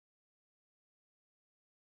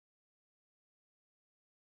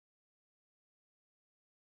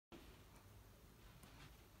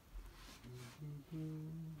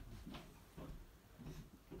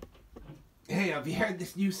Hey, have you heard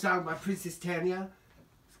this new song by Princess Tanya?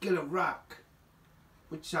 It's gonna rock.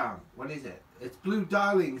 Which song? What is it? It's Bluue,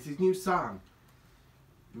 darlingss, his new song.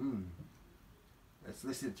 Let's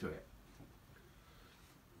listen to it.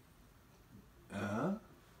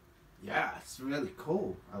 Yeah, it's really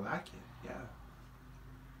cool. I like it. Yeah.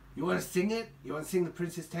 You want to sing it? You want to sing the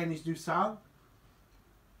Princess Tanya's new song?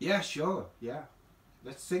 Yeah, sure. Yeah.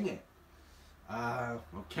 Let's sing it.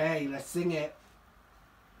 Okay, let's sing it.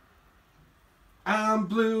 I'm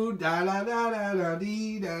blue, da da da da da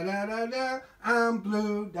dee da da da da. I'm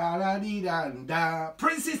blue, da da dee da da.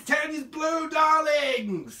 Princess Tanya's Bluue,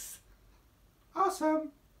 darlingss. Awesome.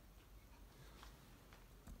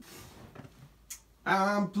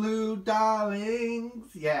 I'm Bluue, darlingss.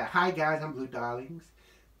 Yeah, hi guys, I'm Bluue, darlingss.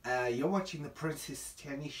 You're watching the Princess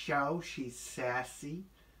Tanya show. She's sassy.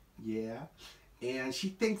 Yeah. And she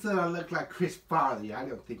thinks that I look like Chris Farley. I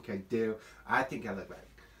don't think I do. I think I look like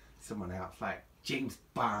someone else, like James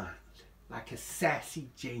Bond. Like a sassy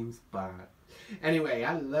James Bond. Anyway,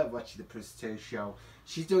 I love watching the Princess Tanya show.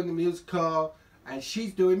 She's doing the musical, and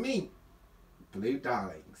she's doing me. Bluue,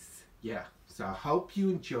 darlingss. Yeah. So I hope you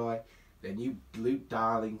enjoy the new Bluue,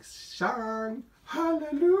 darlingss song.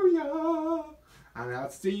 Hallelujah. And I'll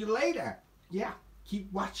see you later. Yeah.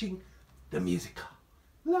 Keep watching the musical.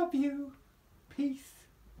 Love you. Peace.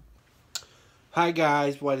 Hi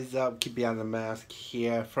guys, what is up? Keep Beyond the Mask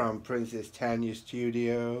here from Princess Tanya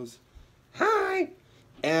Studios. Hi!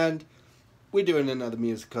 And we're doing another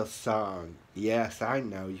musical song. Yes, I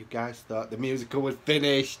know. You guys thought the musical was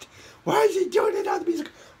finished. Why is he doing another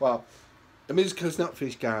musical? Well, the musical's not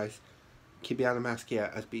finished, guys. Keep Beyond the Mask here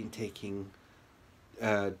has been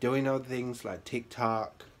doing other things like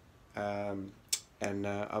TikTok, and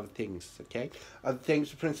other things, okay? Other things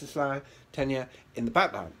for Princess Tanya in the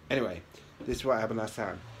background. Anyway, this is what happened last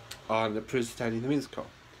time on the Princess Tanya the musical.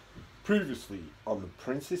 Previously on the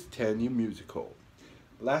Princess Tanya musical.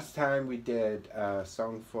 Last time we did a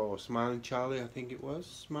song for Smiling Charlie, I think it was.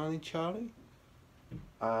 Smiling Charlie?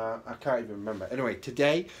 I can't even remember. Anyway,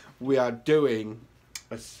 today we are doing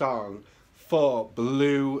a song for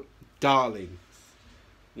Bluue, darlingss.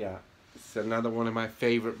 Yeah, it's another one of my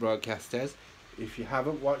favourite broadcasters. If you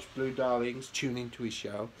haven't watched Bluue, darlingss, tune into his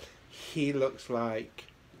show. He looks like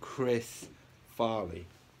Chris Farley.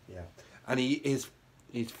 Yeah. And he's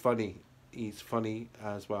funny. He's funny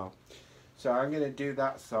as well. So I'm going to do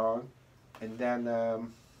that song. And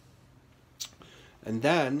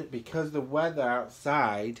then because the weather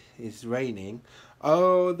outside is raining.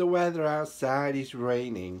 Oh, the weather outside is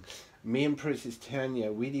raining. Me and Princess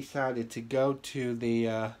Tanya, we decided to go to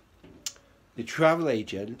the travel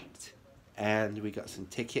agent, and we got some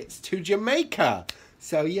tickets to Jamaica.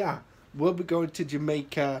 So yeah, we'll be going to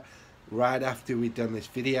Jamaica right after we've done this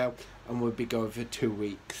video, and we'll be going for 2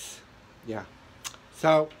 weeks. Yeah.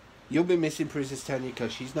 So you'll be missing Princess Tanya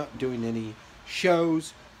because she's not doing any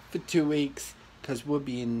shows for 2 weeks because we'll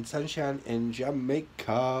be in sunshine in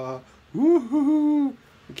Jamaica. Woohoo!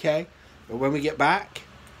 Okay. But when we get back,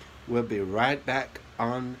 we'll be right back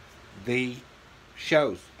on the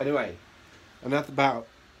shows. Anyway, enough about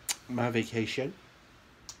my vacation.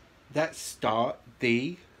 Let's start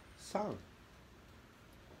the song.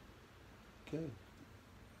 Good.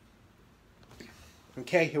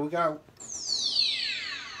 Okay, here we go.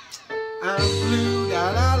 I'm blue,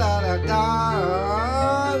 da da da da,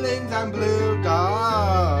 darlingss. I'm Bluue,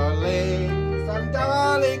 darlingss. I'm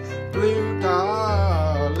darling, Bluue,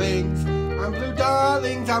 darlingss. I'm Bluue,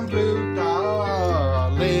 darlingss. I'm Bluue,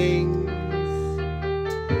 darlingss.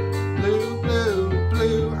 Blue, blue,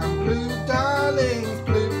 blue. I'm Bluue, darlingss.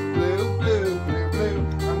 Blue, blue, blue, blue, blue.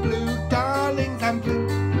 I'm Bluue, darlingss. I'm Blue,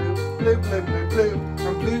 blue, blue, blue, blue.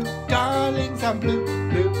 I'm Bluue, darlingss. I'm Blue,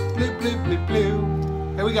 blue, blue, blue, blue, blue.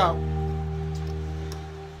 Here we go.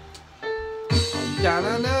 Da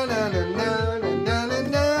na na na na na na na na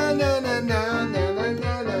na na na na na.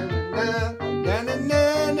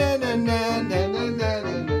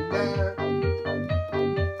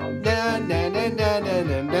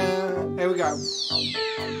 Here we go.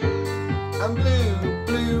 I'm blue,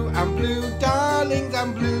 blue, I'm Bluue, darlingss.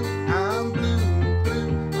 I'm blue, blue,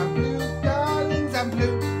 I'm Bluue, darlingss. I'm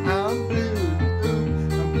blue, I'm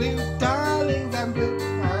Bluue, darlingss. I'm blue,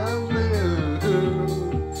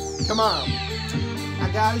 Come on. I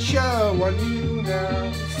got a show on you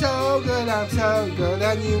now. So good, I'm so good,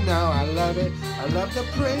 and you know I love it. I love the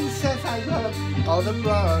princess, I love all the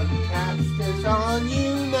broadcasters on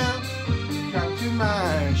you now. Come to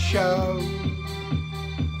my show.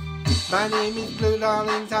 My name is Bluue,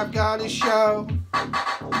 darlingss, I've got a show.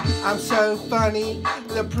 I'm so funny,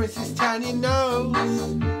 the Princess Tanya knows.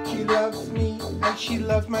 She She loves me and she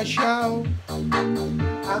loves my show.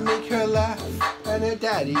 I make her laugh and her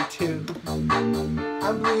daddy too.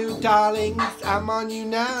 I'm Blue, darlings, I'm on you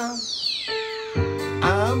now.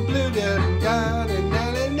 I'm Blue, I'm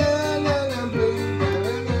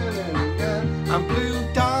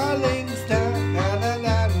Blue, darlings,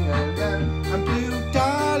 I'm Blue,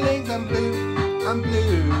 darlings, I'm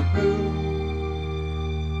Blue.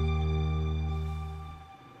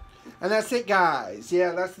 And that's it, guys.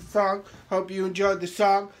 Yeah, that's the song. Hope you enjoyed the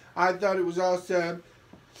song. I thought it was awesome.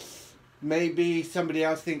 Maybe somebody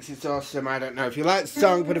else thinks it's awesome. I don't know. If you like the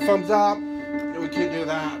song, put a thumbs up. We can do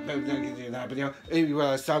that. But we don't do that. But you know, if you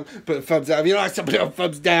like the song, put a thumbs up. If you like somebody else,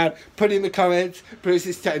 thumbs down. Put in the comments.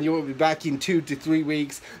 Bruce telling you we'll be back in 2 to 3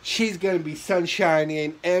 weeks. She's going to be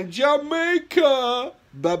sunshining in Jamaica.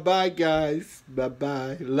 Bye-bye, guys.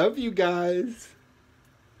 Bye-bye. Love you guys.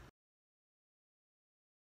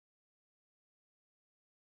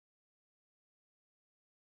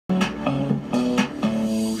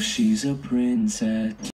 She's a princess.